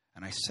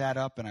 And I sat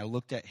up, and I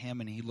looked at him,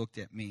 and he looked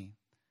at me.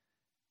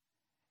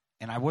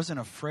 And I wasn't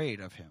afraid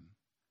of him.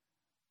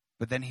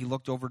 But then he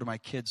looked over to my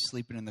kids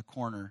sleeping in the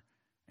corner,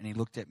 and he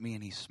looked at me,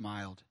 and he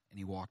smiled, and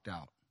he walked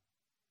out.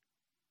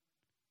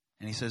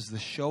 And he says, the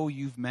show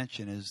you've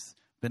mentioned has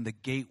been the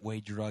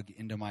gateway drug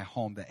into my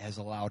home that has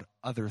allowed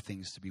other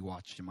things to be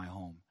watched in my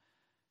home.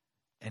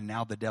 And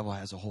now the devil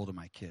has a hold of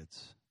my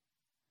kids.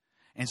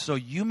 And so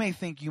you may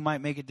think you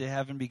might make it to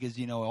heaven because,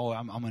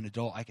 I'm an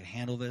adult, I can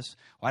handle this.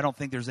 Well, I don't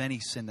think there's any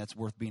sin that's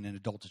worth being an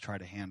adult to try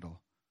to handle,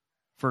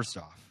 first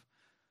off.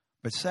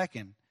 But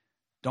second,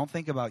 don't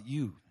think about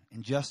you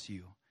and just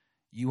you.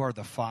 You are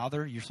the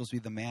father. You're supposed to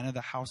be the man of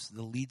the house,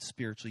 the lead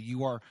spiritually.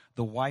 You are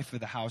the wife of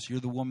the house. You're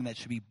the woman that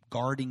should be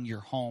guarding your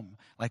home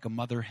like a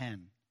mother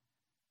hen.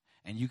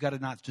 And you got to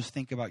not just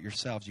think about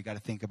yourselves. You got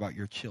to think about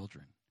your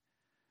children.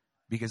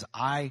 Because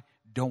I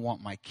don't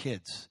want my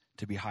kids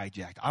to be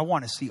hijacked. I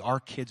want to see our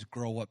kids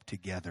grow up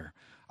together.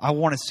 I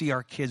want to see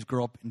our kids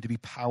grow up and to be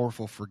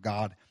powerful for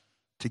God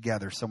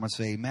together. Someone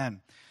say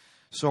amen.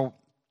 So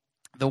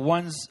the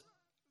ones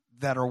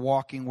that are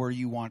walking where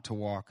you want to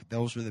walk,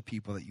 those are the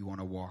people that you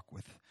want to walk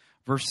with.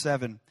 Verse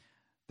 7,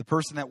 the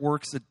person that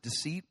works at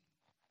deceit,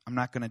 I'm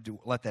not going to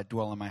let that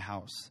dwell in my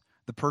house.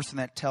 The person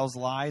that tells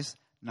lies,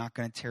 not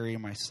going to tarry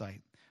in my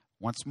sight.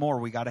 Once more,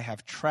 we got to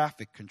have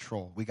traffic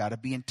control. We got to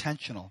be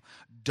intentional.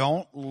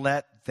 Don't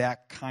let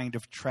that kind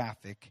of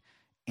traffic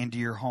into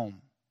your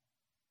home.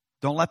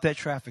 Don't let that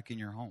traffic in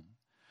your home.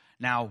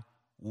 Now,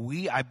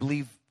 I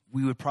believe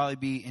we would probably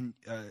be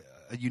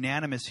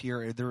unanimous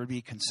here. There would be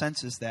a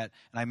consensus that,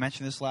 and I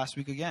mentioned this last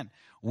week again,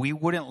 we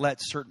wouldn't let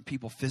certain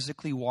people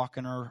physically walk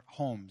in our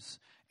homes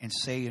and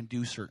say and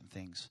do certain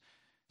things,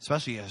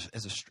 especially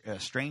as a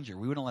stranger.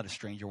 We wouldn't let a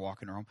stranger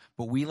walk in our home,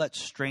 but we let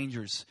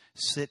strangers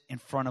sit in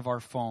front of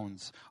our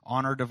phones,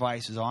 on our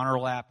devices, on our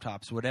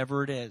laptops,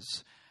 whatever it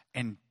is,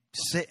 and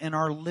sit in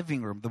our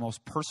living room, the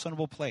most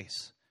personable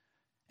place,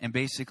 and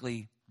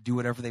basically do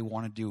whatever they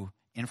want to do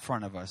in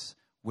front of us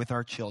with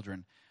our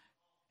children.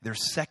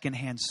 There's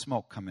secondhand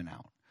smoke coming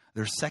out.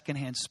 There's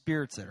secondhand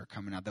spirits that are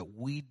coming out that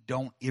we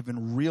don't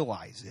even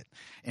realize it.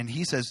 And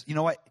he says, you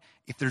know what?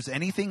 If there's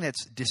anything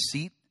that's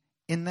deceit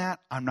in that,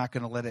 I'm not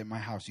going to let it in my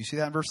house. You see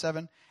that in verse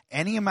 7?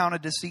 Any amount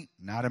of deceit,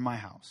 not in my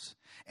house.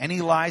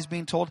 Any lies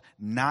being told,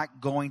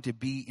 not going to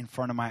be in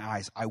front of my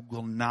eyes. I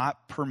will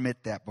not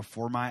permit that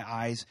before my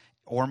eyes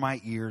or my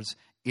ears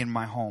in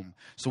my home.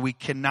 So we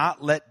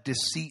cannot let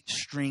deceit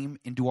stream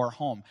into our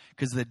home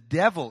because the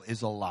devil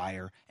is a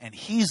liar and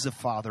he's the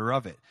father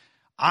of it.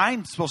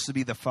 I'm supposed to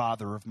be the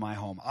father of my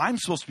home. I'm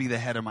supposed to be the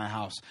head of my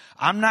house.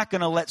 I'm not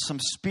going to let some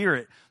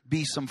spirit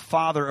be some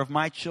father of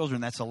my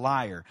children that's a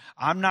liar.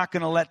 I'm not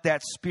going to let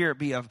that spirit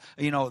be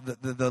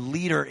the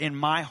leader in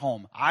my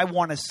home. I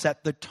want to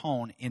set the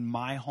tone in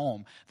my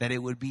home that it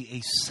would be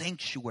a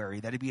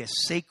sanctuary, that it be a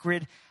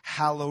sacred,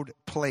 hallowed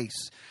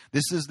place.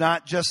 This is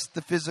not just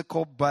the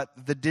physical, but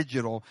the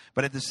digital.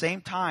 But at the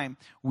same time,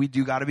 we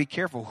do got to be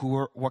careful.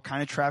 What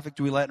kind of traffic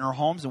do we let in our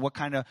homes, and what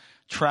kind of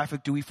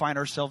traffic do we find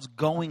ourselves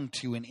going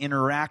to and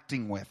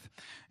interacting with?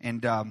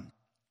 And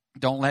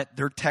don't let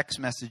their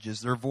text messages,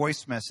 their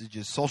voice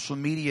messages, social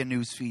media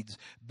news feeds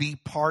be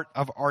part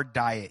of our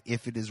diet.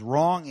 If it is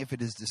wrong, if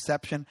it is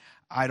deception,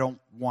 I don't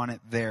want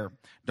it there.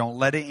 Don't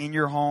let it in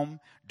your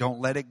home. Don't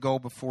let it go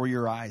before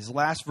your eyes.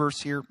 Last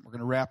verse here, we're going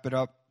to wrap it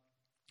up.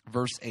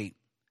 Verse 8.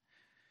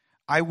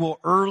 I will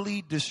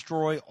early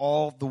destroy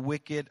all the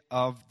wicked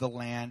of the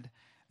land,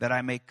 that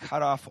I may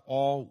cut off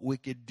all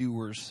wicked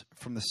doers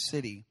from the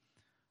city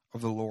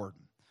of the Lord.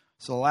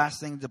 So the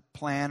last thing to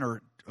plan,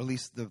 or at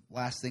least the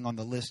last thing on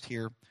the list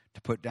here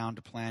to put down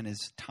to plan,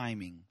 is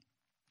timing.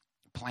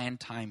 Plan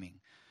timing.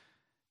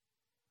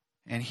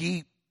 And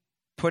he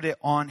put it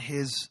on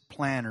his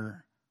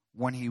planner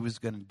when he was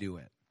going to do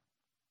it.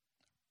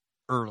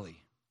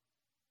 Early.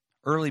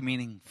 Early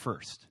meaning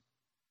first.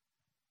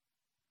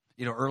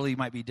 Early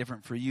might be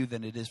different for you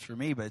than it is for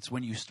me, but it's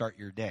when you start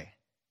your day.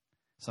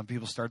 Some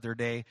people start their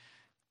day,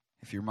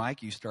 if you're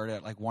Mike, you start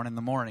at like 1 in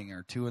the morning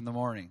or 2 in the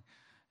morning.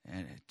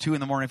 And 2 in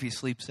the morning if he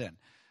sleeps in.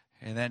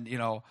 And then,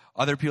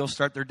 other people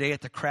start their day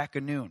at the crack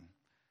of noon.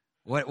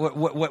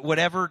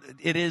 Whatever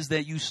it is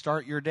that you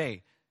start your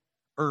day,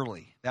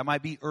 early. That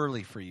might be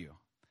early for you.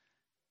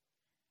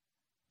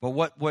 But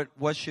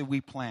what should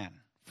we plan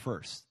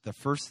first? The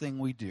first thing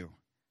we do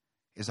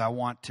is I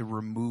want to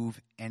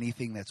remove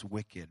anything that's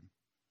wicked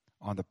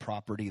on the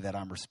property that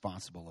I'm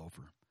responsible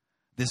over.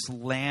 This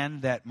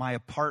land, that my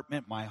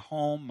apartment, my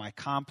home, my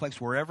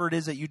complex, wherever it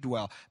is that you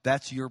dwell,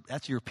 that's your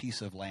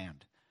piece of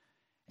land.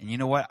 And you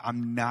know what?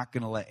 I'm not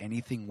going to let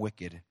anything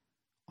wicked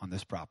on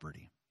this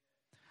property.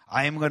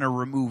 I am going to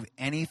remove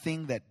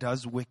anything that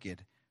does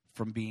wicked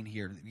from being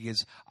here,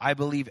 because I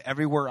believe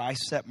everywhere I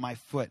set my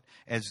foot,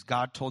 as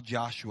God told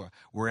Joshua,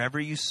 wherever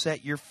you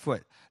set your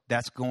foot,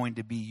 that's going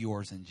to be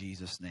yours in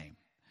Jesus' name.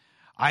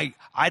 I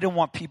don't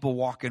want people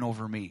walking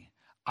over me.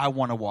 I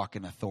want to walk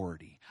in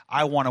authority.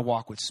 I want to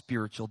walk with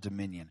spiritual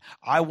dominion.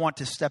 I want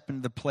to step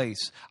into the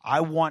place.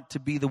 I want to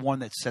be the one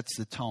that sets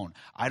the tone.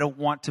 I don't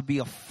want to be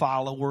a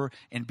follower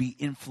and be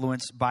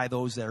influenced by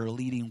those that are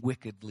leading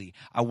wickedly.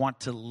 I want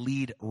to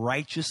lead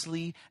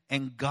righteously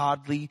and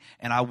godly,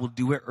 and I will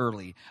do it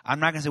early. I'm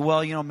not going to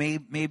say,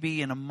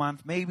 maybe in a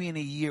month, maybe in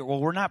a year.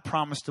 Well, we're not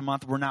promised a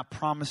month. We're not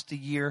promised a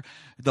year.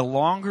 The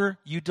longer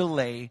you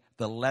delay,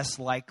 the less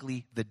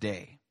likely the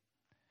day.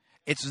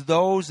 It's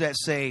those that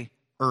say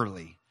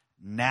early.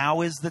 Now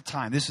is the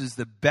time. This is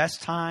the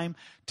best time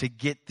to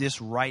get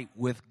this right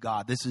with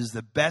God. This is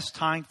the best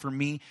time for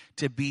me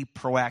to be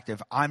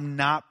proactive. I'm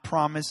not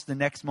promised the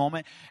next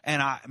moment.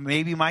 And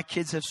maybe my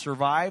kids have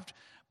survived,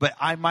 but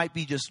I might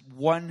be just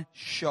one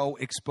show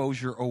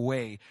exposure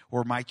away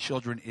where my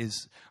children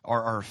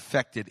are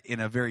affected in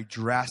a very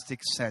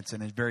drastic sense,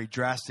 in a very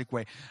drastic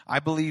way.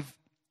 I believe,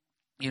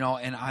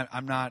 and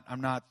I'm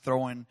not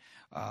throwing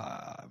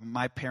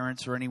my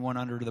parents or anyone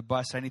under the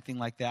bus, anything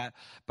like that.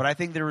 But I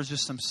think there was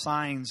just some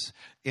signs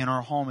in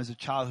our home as a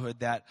childhood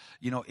that,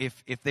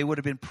 if they would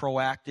have been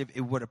proactive,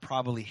 it would have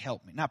probably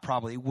helped me. Not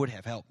probably, it would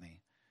have helped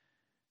me.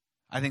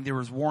 I think there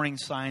was warning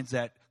signs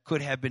that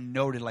could have been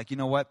noted, like, you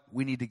know what,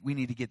 we need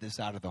to get this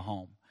out of the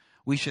home.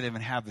 We should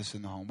even have this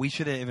in the home. We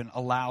should even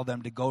allow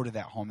them to go to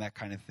that home, that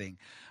kind of thing.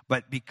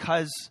 But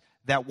because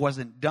that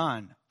wasn't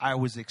done, I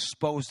was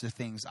exposed to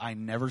things I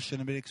never should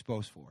have been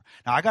exposed for.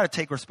 Now, I got to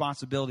take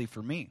responsibility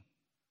for me,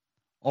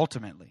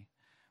 ultimately.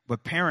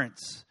 But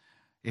parents,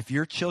 if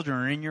your children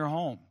are in your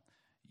home,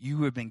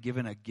 you have been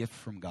given a gift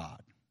from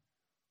God.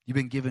 You've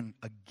been given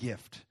a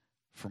gift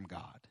from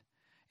God.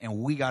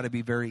 And we got to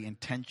be very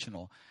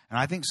intentional. And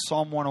I think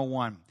Psalm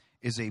 101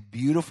 is a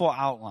beautiful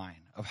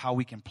outline of how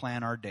we can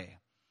plan our day.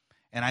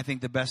 And I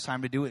think the best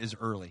time to do it is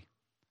early.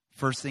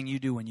 First thing you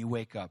do when you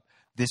wake up.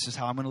 This is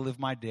how I'm going to live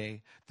my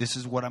day. This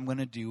is what I'm going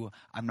to do.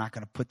 I'm not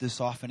going to put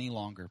this off any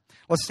longer.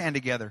 Let's stand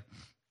together.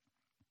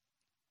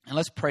 And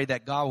let's pray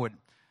that God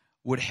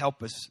would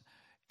help us.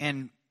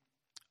 And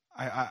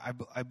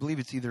I believe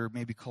it's either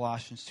maybe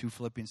Colossians 2,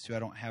 Philippians 2. I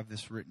don't have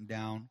this written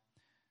down.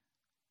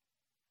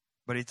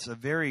 But it's a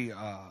very,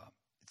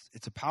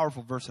 it's a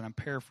powerful verse, and I'm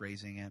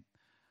paraphrasing it.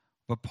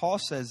 But Paul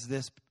says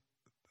this,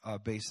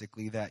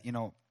 basically, that, you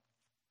know,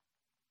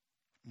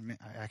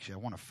 actually, I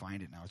want to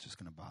find it now. It's just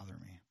going to bother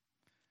me.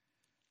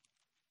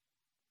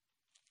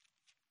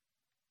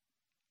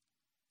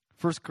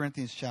 1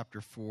 Corinthians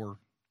chapter 4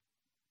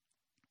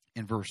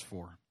 and verse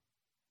 4.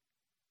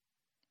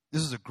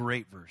 This is a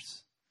great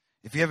verse.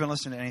 If you haven't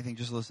listened to anything,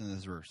 just listen to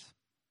this verse.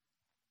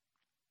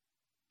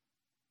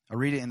 I'll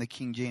read it in the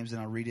King James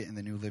and I'll read it in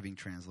the New Living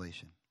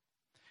Translation.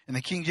 In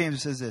the King James it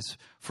says this,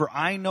 "For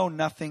I know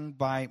nothing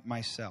by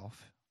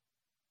myself,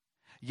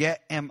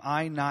 yet am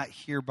I not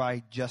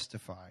hereby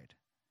justified.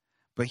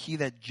 But he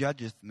that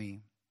judgeth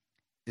me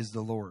is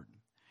the Lord."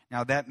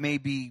 Now that may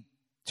be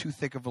too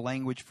thick of a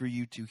language for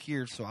you to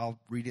hear, so I'll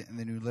read it in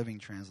the New Living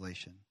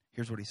Translation.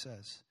 Here's what he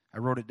says. I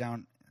wrote it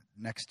down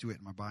next to it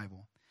in my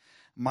Bible.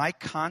 "My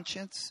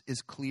conscience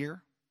is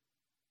clear,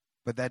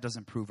 but that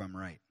doesn't prove I'm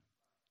right."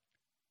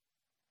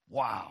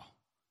 Wow.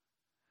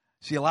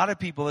 See, a lot of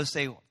people, they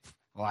say, well,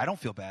 I don't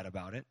feel bad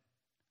about it.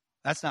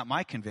 That's not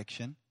my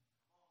conviction.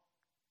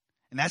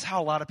 And that's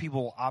how a lot of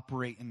people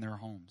operate in their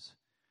homes.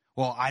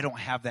 Well, I don't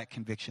have that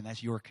conviction.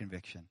 That's your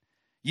conviction.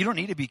 You don't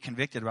need to be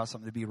convicted about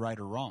something to be right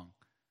or wrong.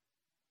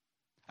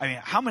 I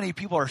mean, how many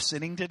people are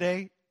sitting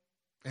today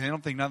and they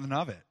don't think nothing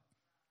of it?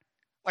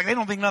 Like, they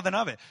don't think nothing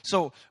of it.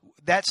 So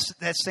that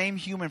same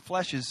human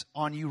flesh is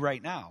on you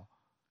right now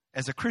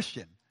as a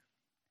Christian.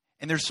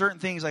 And there's certain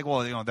things like,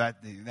 well, you know,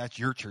 that's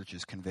your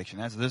church's conviction.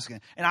 That's this.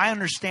 And I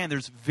understand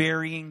there's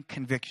varying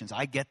convictions.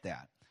 I get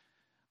that.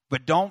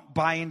 But don't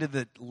buy into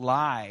the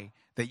lie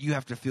that you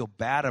have to feel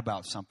bad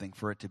about something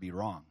for it to be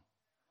wrong.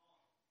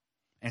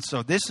 And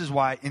so this is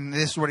why, and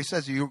this is what he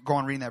says. You go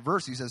on reading that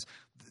verse. He says,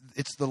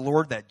 it's the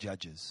Lord that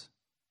judges.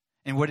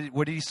 And what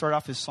did he start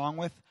off his song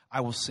with?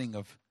 I will sing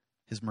of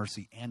his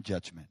mercy and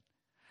judgment.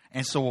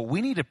 And so what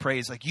we need to pray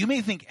is, like, you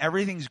may think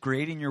everything's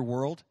great in your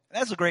world.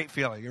 That's a great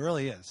feeling. It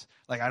really is.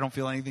 Like, I don't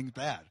feel anything's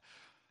bad.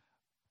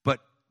 But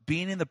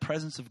being in the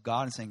presence of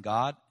God and saying,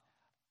 God,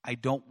 I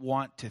don't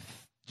want to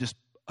just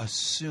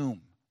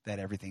assume that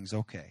everything's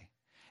okay.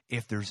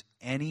 If there's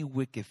any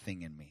wicked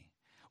thing in me,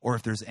 or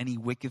if there's any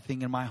wicked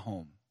thing in my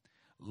home,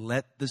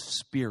 let the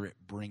Spirit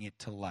bring it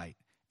to light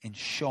and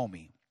show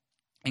me.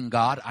 And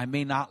God, I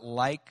may not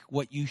like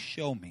what you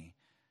show me,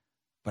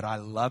 but I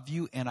love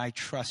you and I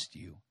trust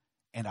you.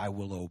 And I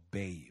will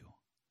obey you.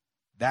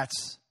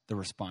 That's the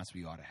response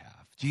we ought to have.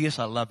 Jesus,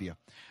 I love you.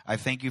 I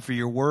thank you for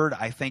your word.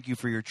 I thank you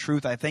for your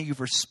truth. I thank you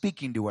for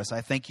speaking to us.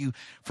 I thank you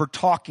for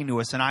talking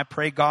to us. And I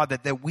pray, God,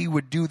 that we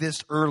would do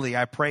this early.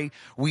 I pray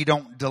we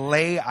don't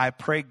delay. I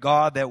pray,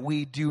 God, that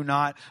we do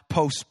not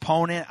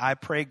postpone it. I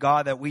pray,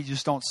 God, that we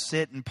just don't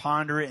sit and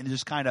ponder it and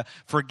just kind of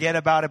forget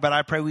about it. But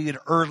I pray we would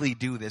early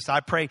do this. I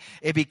pray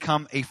it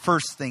become a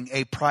first thing,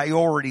 a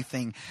priority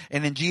thing.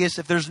 And then, Jesus,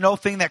 if there's no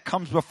thing that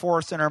comes before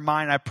us in our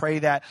mind, I pray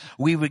that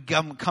we would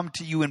come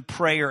to you in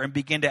prayer and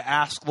begin to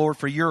ask, Lord,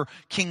 for your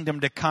kingdom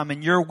to come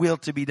and your will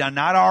to be done.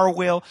 Not our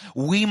will.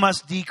 We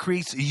must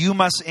decrease. You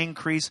must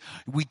increase.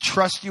 We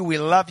trust you. We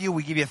love you.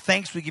 We give you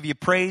thanks. We give you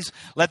praise.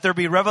 Let there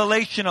be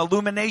revelation,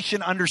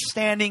 illumination,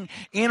 understanding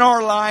in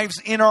our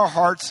lives, in our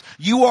hearts.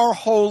 You are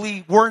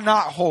holy. We're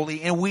not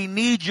holy. And we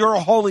need your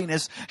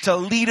holiness to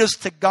lead us,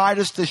 to guide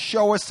us, to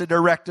show us, to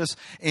direct us.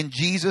 In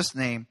Jesus'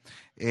 name,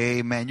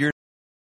 amen.